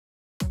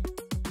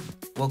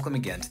Welcome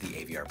again to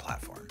the AVR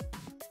Platform.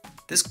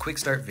 This Quick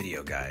Start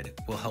video guide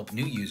will help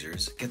new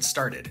users get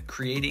started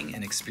creating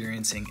and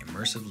experiencing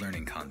immersive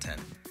learning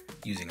content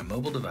using a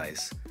mobile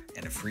device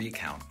and a free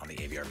account on the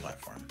AVR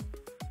Platform.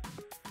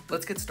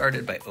 Let's get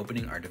started by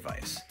opening our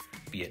device,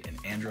 be it an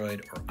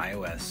Android or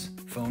iOS,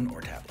 phone or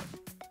tablet.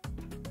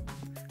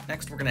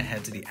 Next, we're going to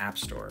head to the App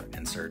Store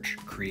and search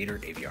Creator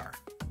AVR.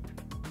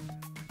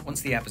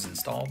 Once the app is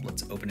installed,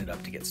 let's open it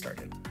up to get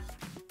started.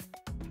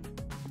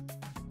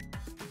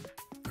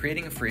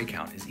 Creating a free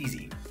account is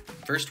easy.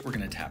 First, we're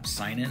going to tap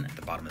Sign In at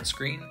the bottom of the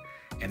screen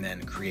and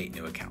then Create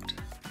New Account.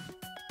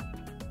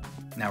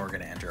 Now we're going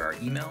to enter our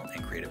email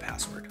and create a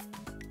password.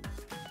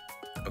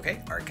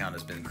 Okay, our account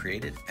has been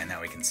created and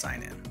now we can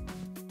sign in.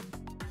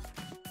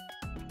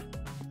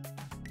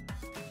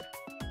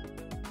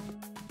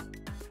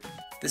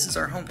 This is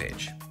our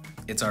homepage.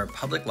 It's our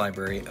public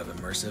library of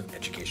immersive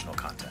educational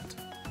content.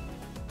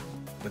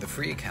 With a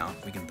free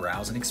account, we can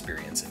browse and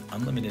experience an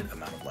unlimited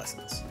amount of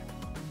lessons.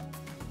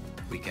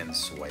 We can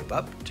swipe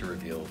up to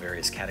reveal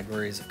various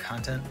categories of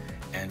content,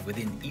 and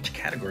within each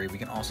category, we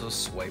can also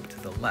swipe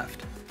to the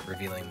left,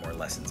 revealing more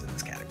lessons in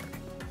this category.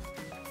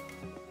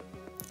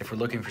 If we're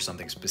looking for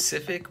something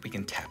specific, we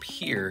can tap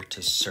here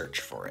to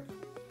search for it.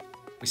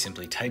 We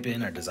simply type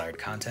in our desired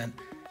content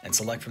and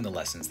select from the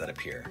lessons that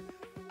appear.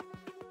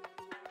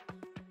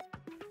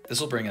 This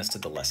will bring us to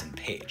the lesson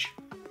page.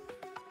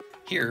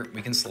 Here,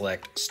 we can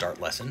select Start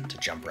Lesson to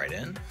jump right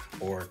in,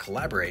 or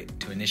Collaborate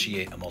to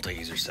initiate a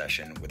multi-user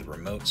session with a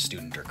remote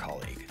student or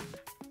colleague.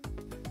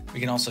 We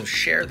can also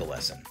share the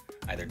lesson,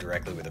 either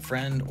directly with a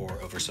friend or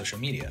over social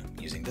media,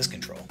 using this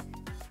control.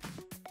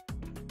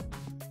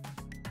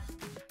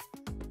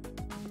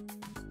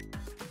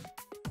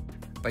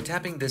 By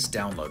tapping this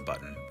download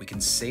button, we can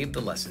save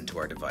the lesson to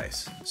our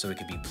device so it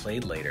can be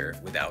played later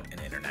without an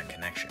internet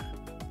connection.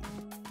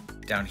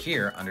 Down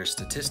here, under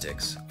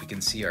Statistics, we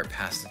can see our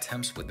past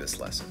attempts with this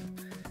lesson,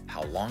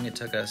 how long it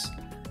took us,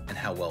 and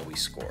how well we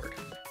scored.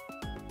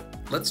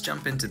 Let's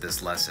jump into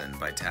this lesson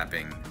by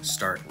tapping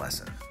Start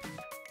Lesson.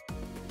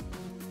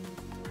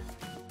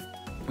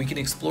 We can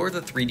explore the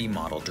 3D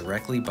model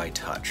directly by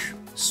touch,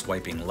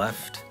 swiping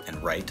left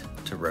and right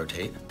to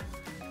rotate,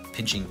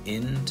 pinching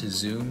in to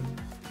zoom,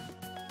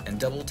 and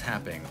double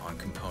tapping on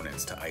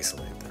components to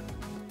isolate them.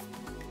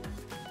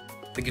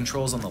 The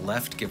controls on the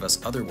left give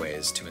us other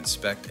ways to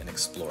inspect and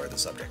explore the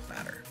subject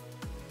matter.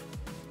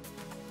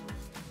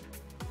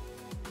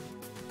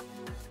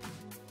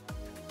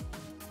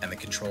 And the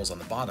controls on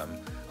the bottom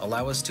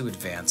allow us to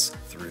advance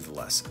through the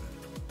lesson.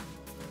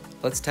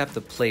 Let's tap the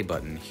play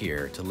button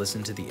here to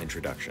listen to the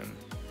introduction.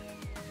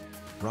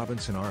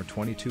 Robinson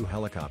R-22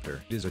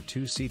 helicopter is a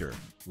two-seater,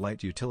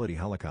 light utility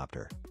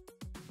helicopter.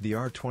 The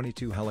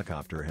R-22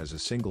 helicopter has a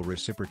single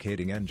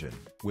reciprocating engine,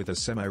 with a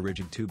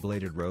semi-rigid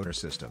two-bladed rotor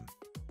system.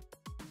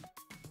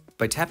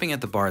 By tapping at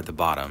the bar at the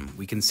bottom,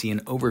 we can see an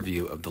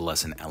overview of the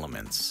lesson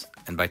elements,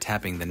 and by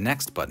tapping the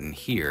next button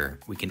here,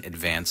 we can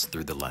advance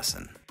through the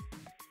lesson.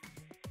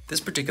 This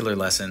particular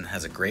lesson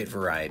has a great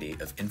variety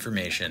of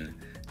information,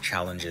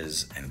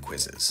 challenges, and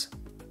quizzes.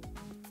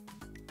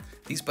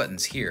 These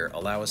buttons here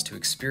allow us to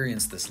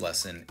experience this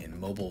lesson in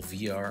mobile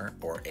VR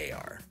or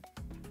AR.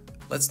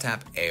 Let's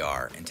tap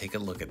AR and take a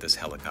look at this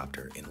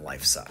helicopter in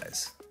life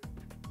size.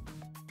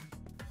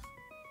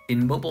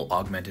 In mobile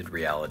augmented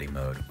reality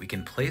mode, we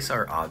can place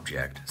our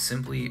object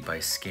simply by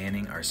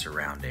scanning our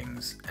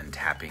surroundings and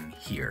tapping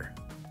here.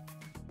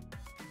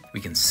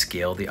 We can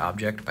scale the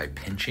object by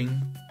pinching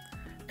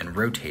and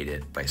rotate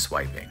it by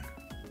swiping.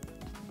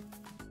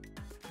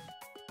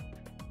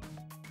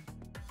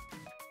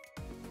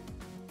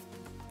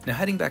 Now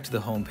heading back to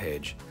the home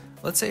page,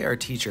 let's say our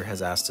teacher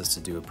has asked us to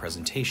do a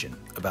presentation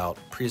about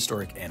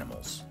prehistoric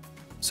animals.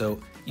 So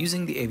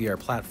using the AVR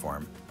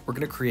platform, we're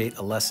going to create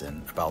a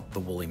lesson about the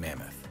woolly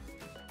mammoth.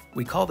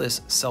 We call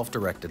this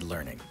self-directed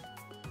learning.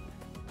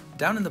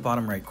 Down in the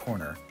bottom right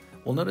corner,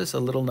 we'll notice a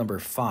little number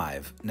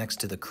 5 next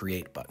to the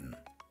Create button.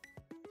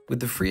 With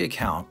the free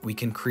account, we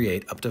can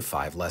create up to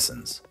 5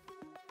 lessons.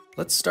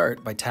 Let's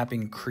start by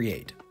tapping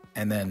Create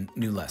and then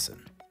New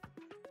Lesson.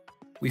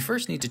 We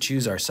first need to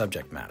choose our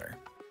subject matter.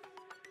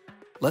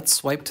 Let's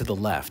swipe to the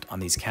left on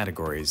these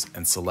categories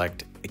and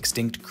select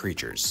Extinct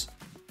Creatures.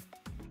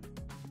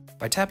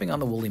 By tapping on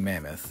the woolly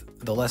mammoth,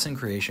 the lesson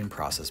creation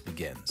process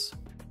begins.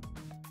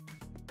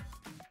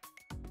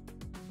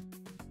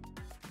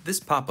 This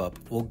pop-up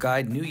will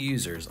guide new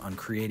users on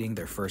creating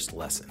their first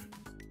lesson.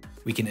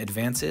 We can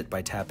advance it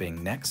by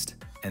tapping Next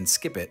and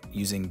skip it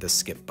using the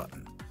Skip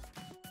button.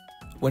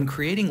 When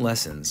creating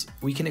lessons,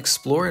 we can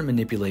explore and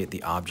manipulate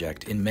the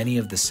object in many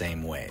of the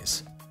same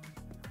ways.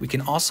 We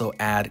can also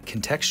add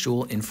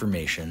contextual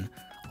information,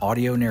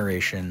 audio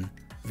narration,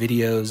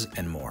 videos,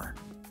 and more.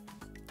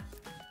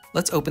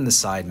 Let's open the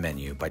side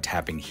menu by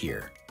tapping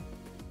here.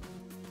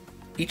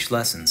 Each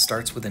lesson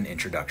starts with an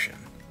introduction.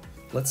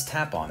 Let's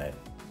tap on it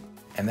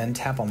and then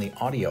tap on the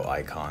audio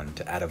icon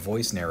to add a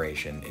voice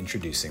narration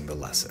introducing the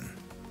lesson.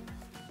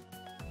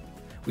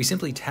 We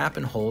simply tap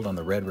and hold on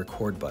the red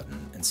record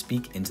button and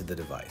speak into the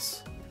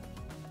device.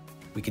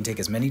 We can take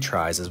as many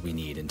tries as we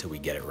need until we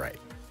get it right.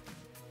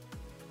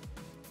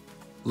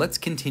 Let's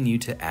continue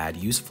to add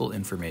useful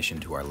information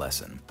to our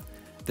lesson,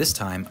 this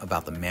time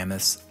about the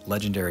mammoth's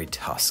legendary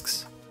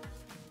tusks.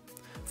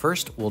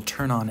 First, we'll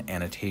turn on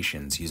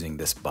annotations using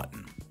this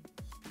button.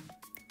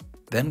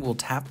 Then we'll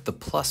tap the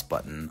plus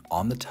button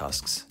on the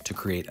tusks to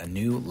create a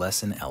new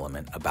lesson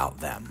element about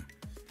them.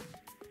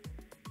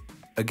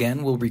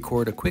 Again, we'll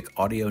record a quick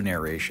audio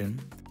narration.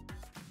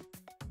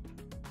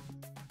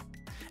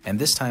 And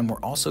this time we're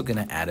also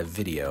going to add a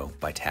video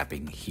by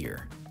tapping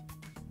here.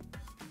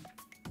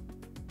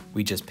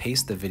 We just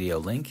paste the video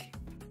link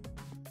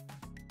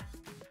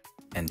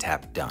and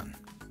tap Done.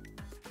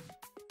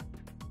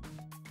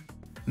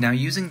 Now,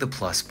 using the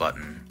plus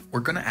button,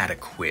 we're going to add a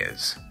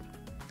quiz.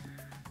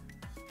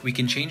 We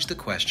can change the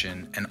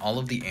question and all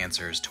of the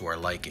answers to our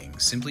liking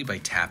simply by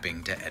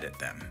tapping to edit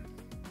them.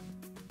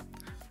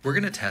 We're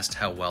going to test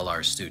how well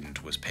our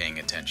student was paying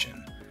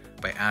attention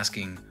by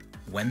asking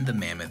when the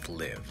mammoth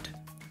lived,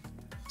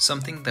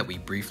 something that we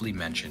briefly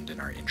mentioned in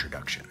our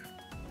introduction.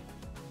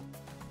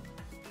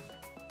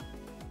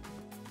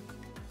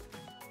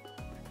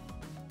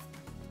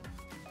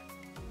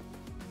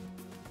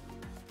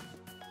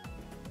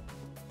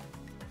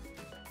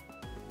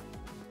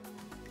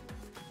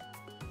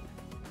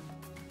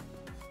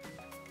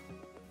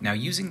 Now,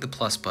 using the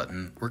plus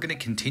button, we're going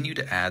to continue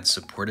to add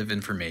supportive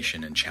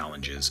information and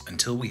challenges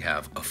until we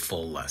have a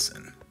full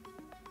lesson.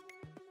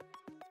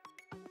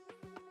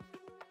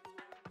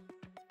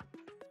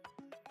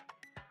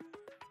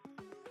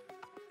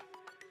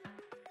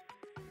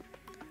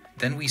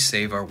 Then we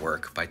save our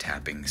work by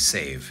tapping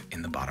Save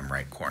in the bottom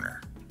right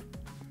corner.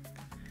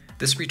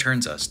 This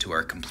returns us to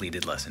our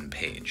completed lesson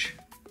page.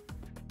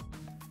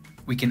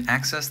 We can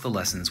access the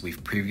lessons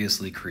we've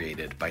previously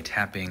created by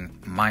tapping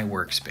My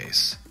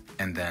Workspace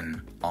and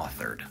then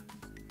Authored.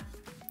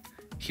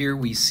 Here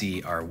we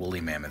see our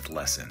woolly mammoth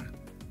lesson,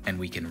 and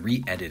we can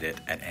re-edit it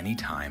at any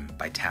time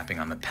by tapping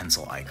on the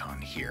pencil icon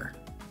here.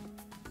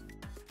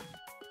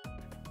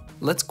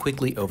 Let's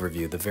quickly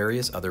overview the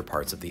various other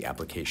parts of the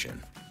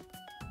application.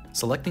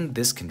 Selecting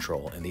this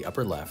control in the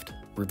upper left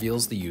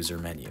reveals the user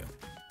menu.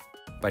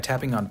 By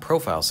tapping on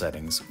Profile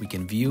Settings, we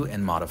can view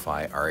and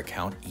modify our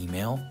account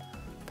email,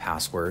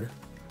 password,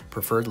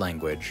 preferred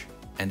language,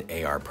 and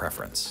AR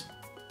preference.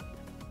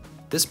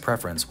 This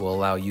preference will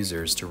allow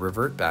users to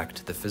revert back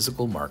to the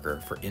physical marker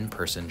for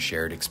in-person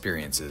shared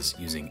experiences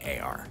using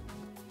AR.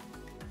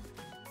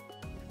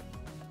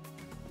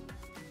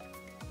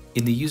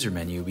 In the user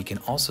menu, we can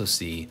also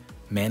see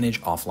Manage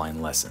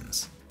Offline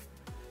Lessons.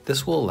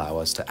 This will allow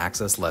us to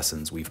access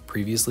lessons we've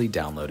previously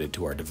downloaded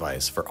to our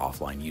device for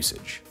offline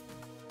usage.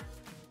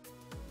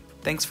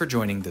 Thanks for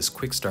joining this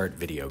quick start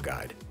video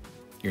guide.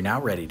 You're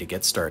now ready to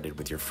get started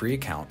with your free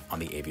account on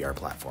the AVR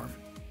platform.